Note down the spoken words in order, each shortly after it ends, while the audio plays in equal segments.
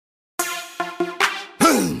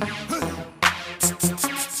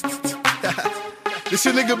This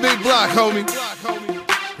your nigga Big Block, homie.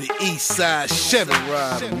 The East Side Chevy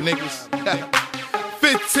rider, niggas.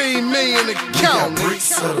 15 million to count, nigga.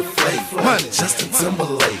 Bricks of the flavor. Money. Justin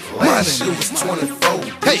Timberlake. Last year was 24.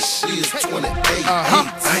 This year is 28.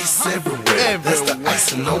 Ice everywhere. That's the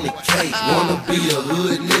icing on the cake. Wanna be a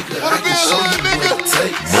hood nigga? I can show you what it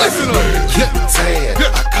takes. Keep it tan.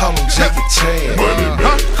 I call him Jackie Chan.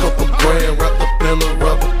 Couple grand wrapped up in a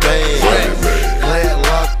rubber band. Glad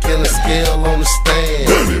lock and a scale on the stand.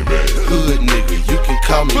 Hood nigga, you can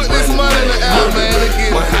call me Put this money in the air, man. Let's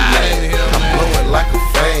get high in here, man. I'm blowing like a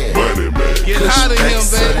fan. Get hot in here,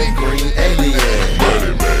 baby. Green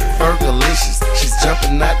alien. Fergalicious, she's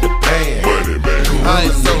jumping out the pan.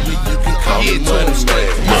 Gorilla nigga, you can call me Money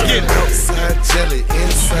Man. Outside jelly,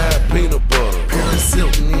 inside peanut butter. Paris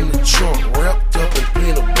Hilton in the trunk, wrapped up in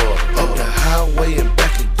peanut butter. Up the highway and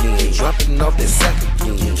back again, dropping off that sack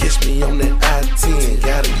again. Catch me on that I-10,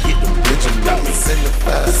 gotta get the Benjamin.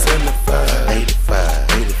 75, 75,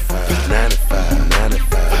 85, 85, 95,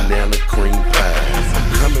 95, banana cream pie. I'm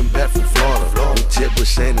coming back from Florida, Jet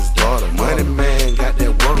Bush and his daughter. Money Man got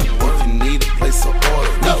that work, if you need a place of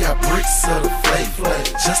order. We got bricks of the flavor,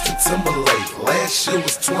 Justin Timberlake. Last year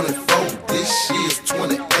was 24, this year's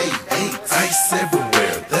 28. Ice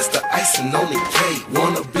everywhere, that's the icing on the cake.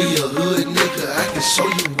 Wanna be a hood nigga, I can show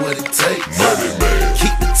you what it takes. Money Man.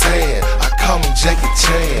 Keep it tan, I call him Jackie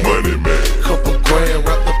Chan. Money Man. Couple grand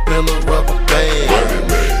wrapped up in a rubber band. Money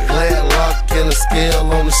Man. Glad lock and a scale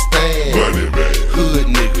on the stand. Money Man. Hood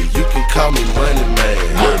nigga, you can call me Money Man.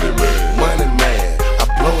 Money Man. Money Man, I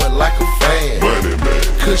blow it like a fan. Money Man.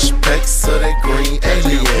 Kush packs of that green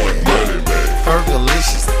alien. Money Man.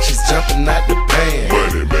 Fergalicious, she's jumping out the pan.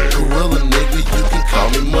 Money Man. Gorilla nigga, you can call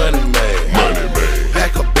me Money Man. Money Man.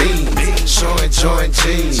 Pack of beans, showing joint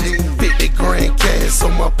jeans. 50 grand cash, so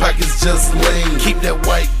my pockets just lean. Keep that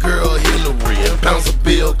white girl Hillary and pounds of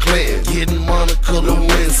Bill Clinton. Getting Monica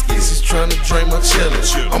Lewinsky, she's trying to drain my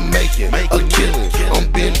chillin'. I'm making a killing,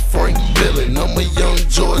 I'm Ben Frank Billin'. I'm a young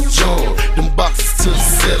George John, them boxes to the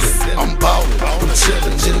ceiling. I'm ballin', I'm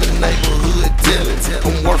chillin' in the neighborhood dealin'.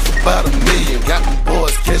 I'm worth about $1 million, got them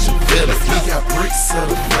boys catching villains. We got bricks of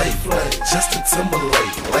the flavor, Justin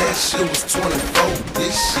Timberlake. Last year was 24,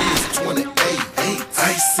 this year's 28.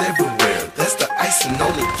 Ice everywhere, that's the icing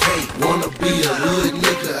on the cake. Wanna be a hood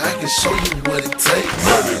nigga, I can show you what it takes.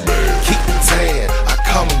 Money Man. Keep it tan, I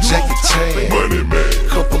call him Jackie Chan. Money Man.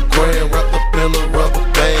 Couple grand wrapped up in a rubber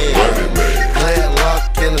band. Money Man. Glad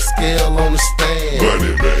lock and a scale on the stand.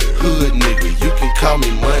 Money Man. Hood nigga, you can call me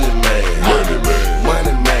Money Man. Money Man.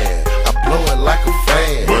 Money Man, I blow it like a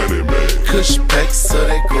fan. Money Man. Kush packs of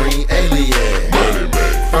that green alien. Money Man.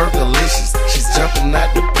 Fergalicious, she's jumping out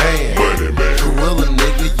the pan. Money Man. Gorilla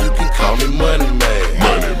nigga, you can call me Money Man.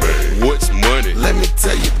 Money Man. What's money? Let me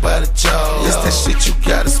tell you about it, y'all. It's that shit you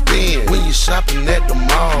gotta spend when you shopping at the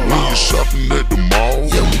mall. When you shopping at the mall?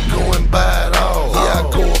 Yeah, we going buy it all. Yeah, I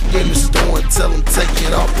go up in the store and tell them take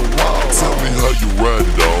it off the wall. Tell me how you ride,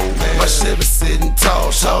 dog. My Chevy sitting tall.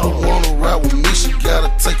 Shawty wanna ride with me, she gotta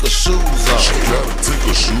take her shoes off. She gotta take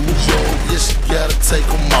her shoes off. Yeah, she gotta take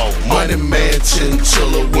them off. Money Man,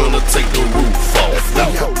 chinchilla, wanna take the roof off.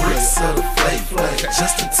 We got bricks of the flavor,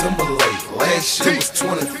 Justin Timberlake. Last year was